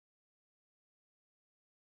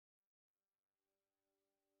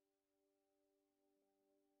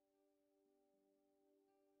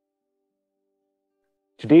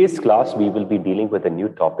Today's class, we will be dealing with a new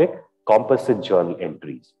topic, composite journal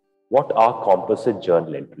entries. What are composite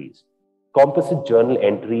journal entries? Composite journal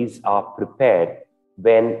entries are prepared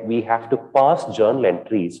when we have to pass journal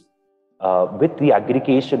entries with the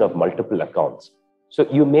aggregation of multiple accounts. So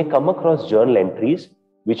you may come across journal entries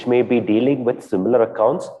which may be dealing with similar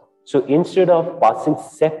accounts. So instead of passing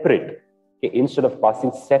separate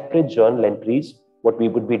journal entries, what we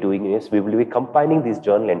would be doing is we will be combining these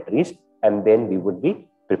journal entries and then we would be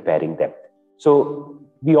preparing them. So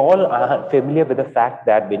we all are familiar with the fact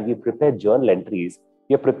that when we prepare journal entries,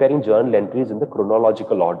 we are preparing journal entries in the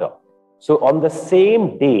chronological order. So on the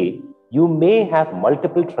same day, you may have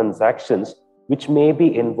multiple transactions which may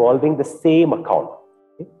be involving the same account.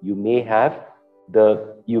 You may have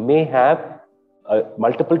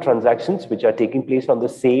multiple transactions which are taking place on the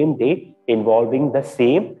same day involving the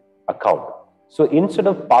same account. So instead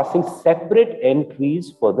of passing separate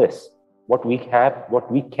entries for this, what we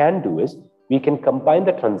can do is we can combine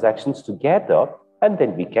the transactions together and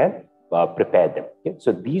then we can prepare them. Okay?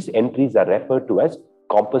 So these entries are referred to as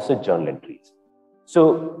composite journal entries.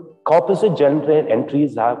 So composite journal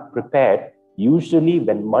entries are prepared usually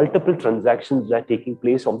when multiple transactions are taking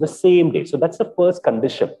place on the same day. So that's the first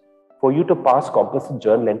condition. For you to pass composite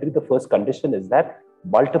journal entry, the first condition is that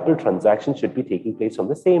multiple transactions should be taking place on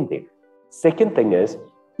the same day. Second thing is,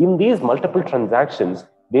 in these multiple transactions,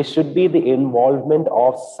 there should be the involvement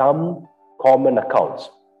of some common accounts.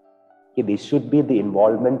 Okay, there should be the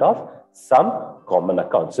involvement of some common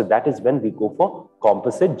accounts. So that is when we go for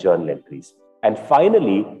composite journal entries. And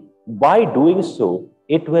finally, by doing so,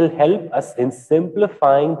 it will help us in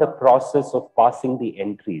simplifying the process of passing the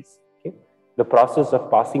entries. Okay? The process of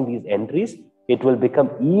passing these entries, it will become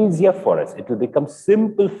easier for us. It will become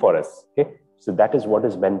simple for us. Okay? So that is what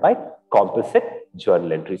is meant by composite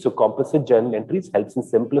journal entries. So composite journal entries helps in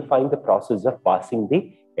simplifying the process of passing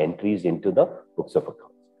the entries into the books of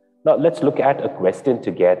accounts. Now let's look at a question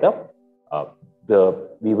together.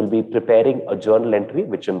 We will be preparing a journal entry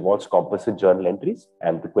which involves composite journal entries,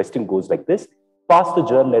 and the question goes like this: pass the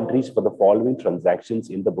journal entries for the following transactions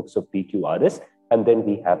in the books of PQRS, and then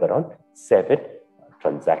we have around 7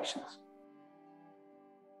 transactions.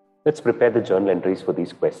 Let's prepare the journal entries for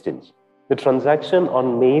these questions. The transaction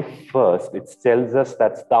on May 1st, it tells us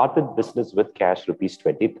that started business with cash rupees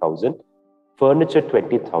 20,000, furniture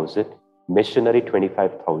 20,000, machinery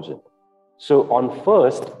 25,000. So on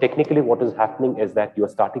 1st, technically what is happening is that you are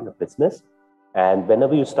starting a business, and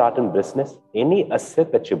whenever you start in business, any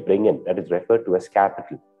asset that you bring in, that is referred to as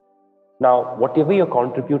capital. Now, whatever you're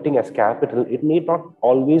contributing as capital, it need not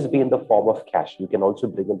always be in the form of cash. You can also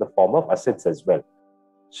bring in the form of assets as well.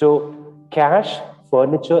 So cash,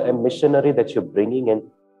 furniture, and machinery that you're bringing in,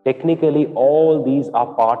 technically all these are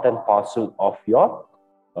part and parcel of your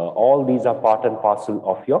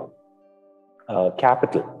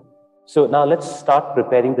capital. So now let's start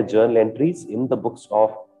preparing the journal entries in the books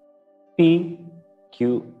of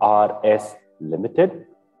PQRS Limited.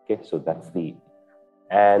 Okay, so that's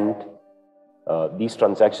these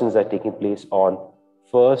transactions are taking place on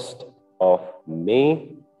 1st of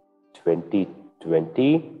May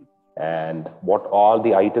 2020. And what are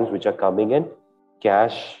the items which are coming in?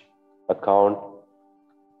 Cash account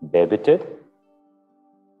debited,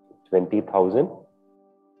 20,000.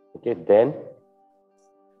 Okay, then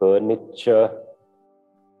furniture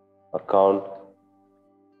account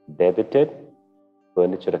debited,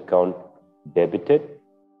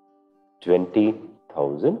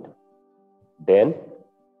 20,000. Then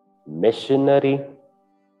machinery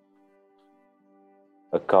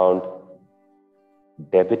account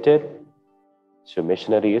debited, so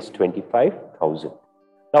machinery is 25,000.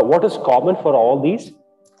 Now, what is common for all these?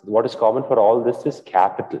 What is common for all this is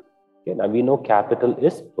capital. Okay, now we know capital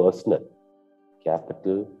is personal.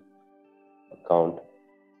 Capital account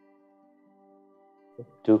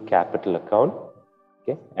to capital account.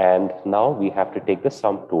 Okay, and now we have to take the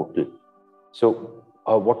sum total. So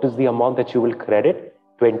what is the amount that you will credit?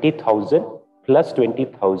 20,000 plus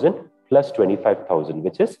 20,000 plus 25,000,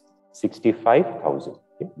 which is 65,000.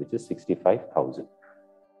 Okay, which is 65,000.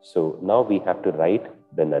 So now we have to write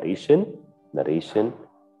the narration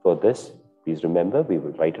for this. Please remember, we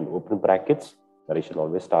will write in open brackets. Narration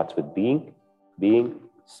always starts with being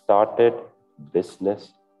started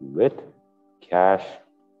business with cash,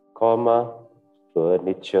 comma,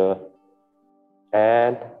 furniture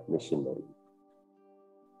and machinery.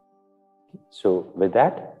 So with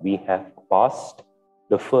that, we have passed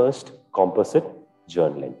the first composite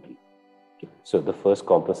journal entry. Okay. So the first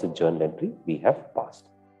composite journal entry we have passed.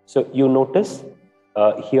 So you notice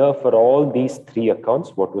here for all these 3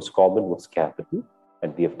 accounts, what was common was capital,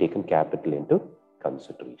 and we have taken capital into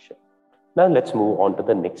consideration. Now let's move on to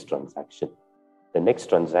the next transaction. The next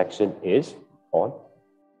transaction is on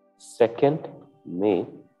 2nd May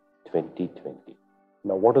 2020.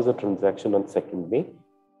 Now, what is the transaction on 2nd May?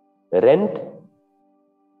 Rent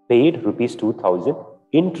paid rupees 2,000,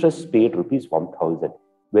 interest paid rupees 1,000.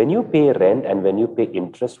 When you pay rent and when you pay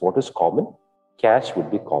interest, what is common? Cash would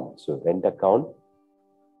be common. So rent account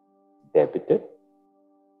debited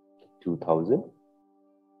 2,000,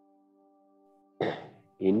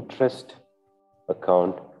 interest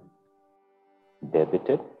account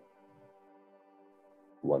debited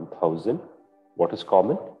 1,000. What is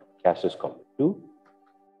common? Cash is common. 2,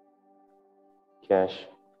 cash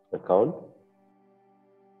account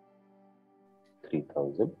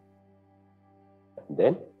 3,000. And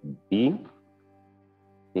then being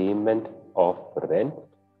payment of rent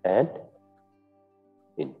and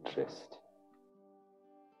interest.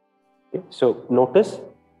 Okay. So notice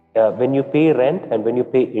when you pay rent and when you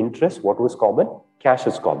pay interest, what was common? Cash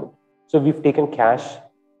is common. So we've taken cash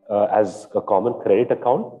as a common credit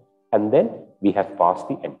account, and then we have passed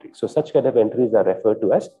the entry. So such kind of entries are referred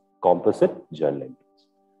to as composite journal entries.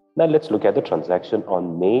 Now let's look at the transaction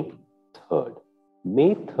on May 3rd.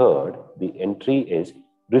 May 3rd, the entry is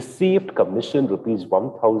received commission rupees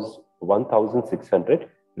 1,600,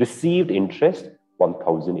 received interest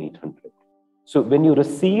 1,800. So when you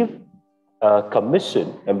receive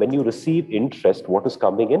commission and when you receive interest, what is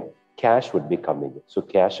coming in? Cash would be coming in. So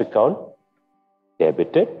cash account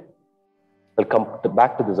debited. I'll come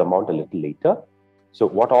back to this amount a little later. So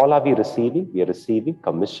what all are we receiving? We are receiving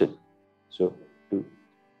commission. So to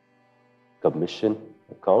commission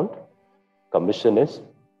account, commission is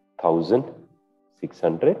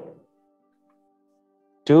 1,600.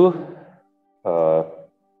 To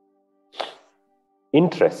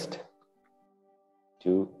interest,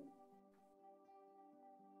 to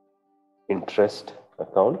interest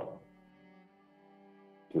account,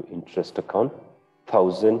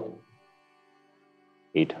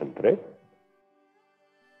 1,800.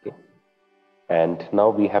 Okay. And now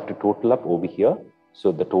we have to total up over here.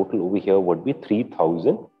 So the total over here would be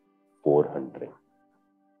 3,400.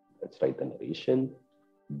 Let's write the narration.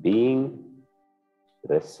 Being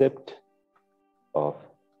receipt of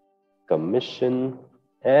commission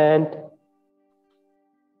and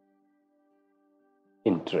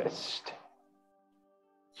interest.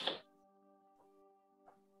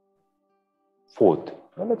 4th.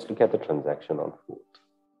 Now let's look at the transaction on 4th.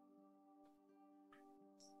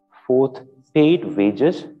 4th, paid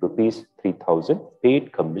wages rupees 3,000,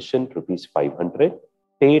 paid commission rupees 500,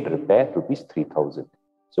 paid repair rupees 3,000.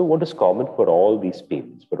 So what is common for all these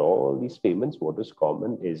payments? For all these payments, what is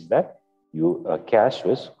common is that cash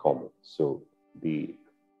was common. So the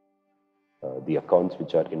accounts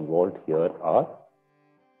which are involved here are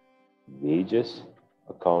wages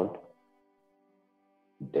account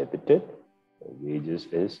debited. Wages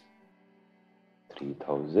is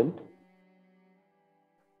 3,000.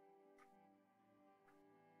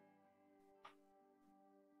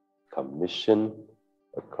 Commission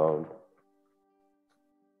account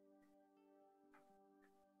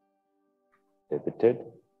debited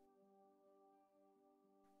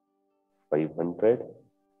 500.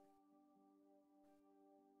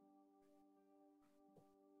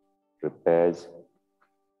 Repairs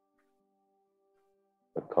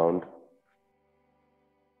account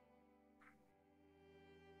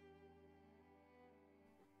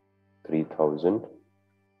 $3,000.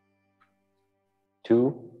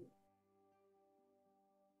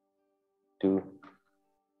 To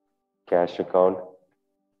cash account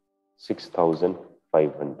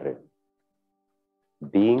 6,500.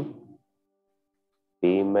 Being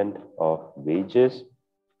payment of wages,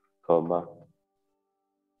 comma,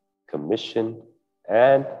 commission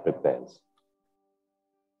and repairs.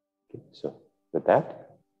 Okay, so with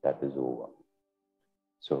that is over.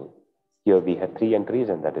 So here we have 3 entries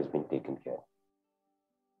and that has been taken care of.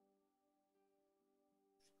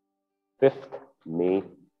 5th May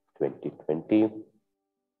 2020.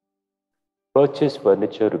 Purchase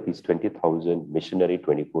furniture rupees 20,000, machinery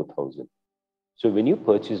 24,000. So when you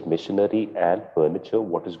purchase machinery and furniture,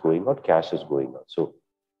 what is going on? Cash is going on. So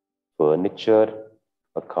furniture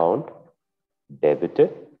account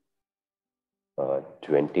debited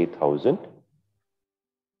 20,000.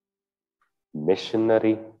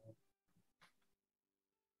 Machinery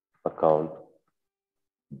account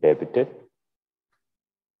debited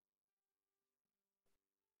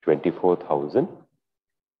 24,000.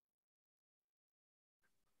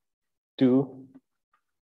 To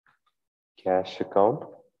cash account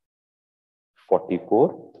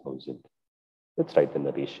 44,000. Let's write the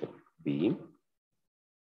narration. Being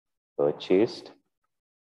purchased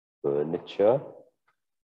furniture,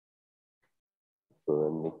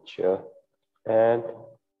 and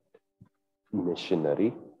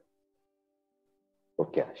machinery for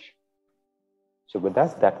cash. So with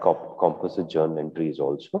that composite journal entry is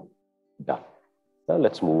also done. Now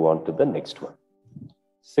let's move on to the next one.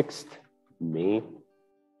 6th May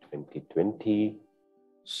 2020.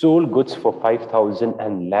 Sold goods for 5,000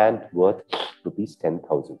 and land worth rupees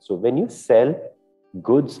 10,000. So when you sell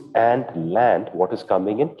goods and land, what is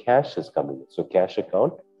coming in? Cash is coming in. So cash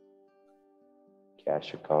account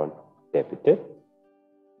debited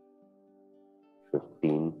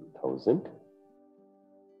 15,000,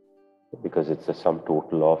 because it's a sum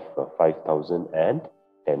total of 5,000 and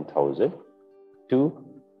 10,000, to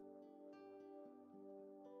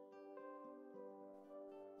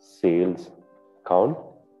sales account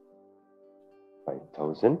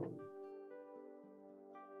 5,000,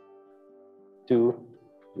 to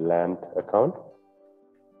land account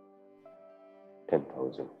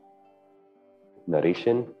 10,000.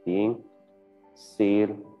 Narration being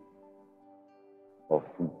sale of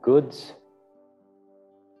goods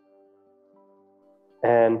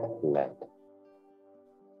and land.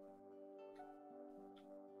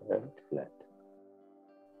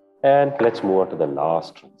 And let's move on to the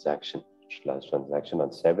last transaction. Last transaction on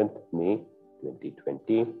 7th May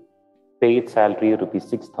 2020. Paid salary rupees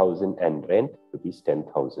 6,000 and rent rupees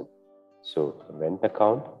 10,000. So rent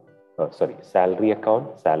account, salary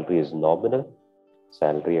account, salary is nominal,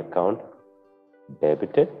 salary account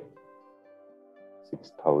debited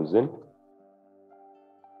 6,000,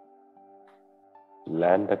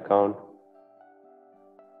 land account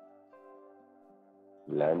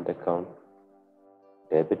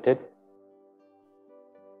debited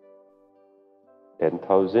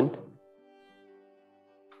 10,000,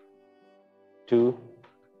 to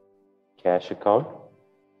cash account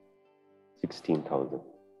 16,000,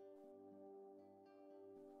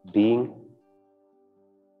 being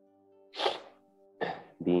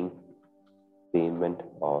payment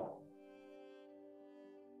of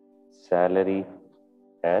salary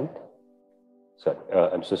and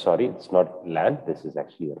I'm so sorry, it's not land, this is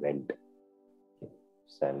actually rent.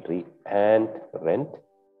 Salary and rent.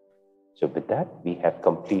 So with that, we have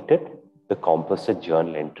completed the composite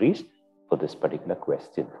journal entries for this particular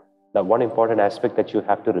question. Now, one important aspect that you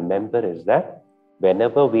have to remember is that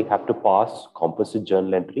whenever we have to pass composite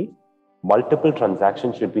journal entry, multiple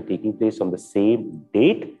transactions should be taking place on the same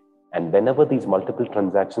date. And whenever these multiple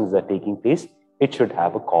transactions are taking place, it should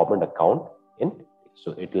have a common account in it.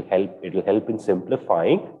 So it will help in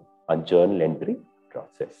simplifying a journal entry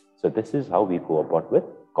process. So this is how we go about with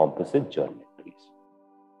composite journal.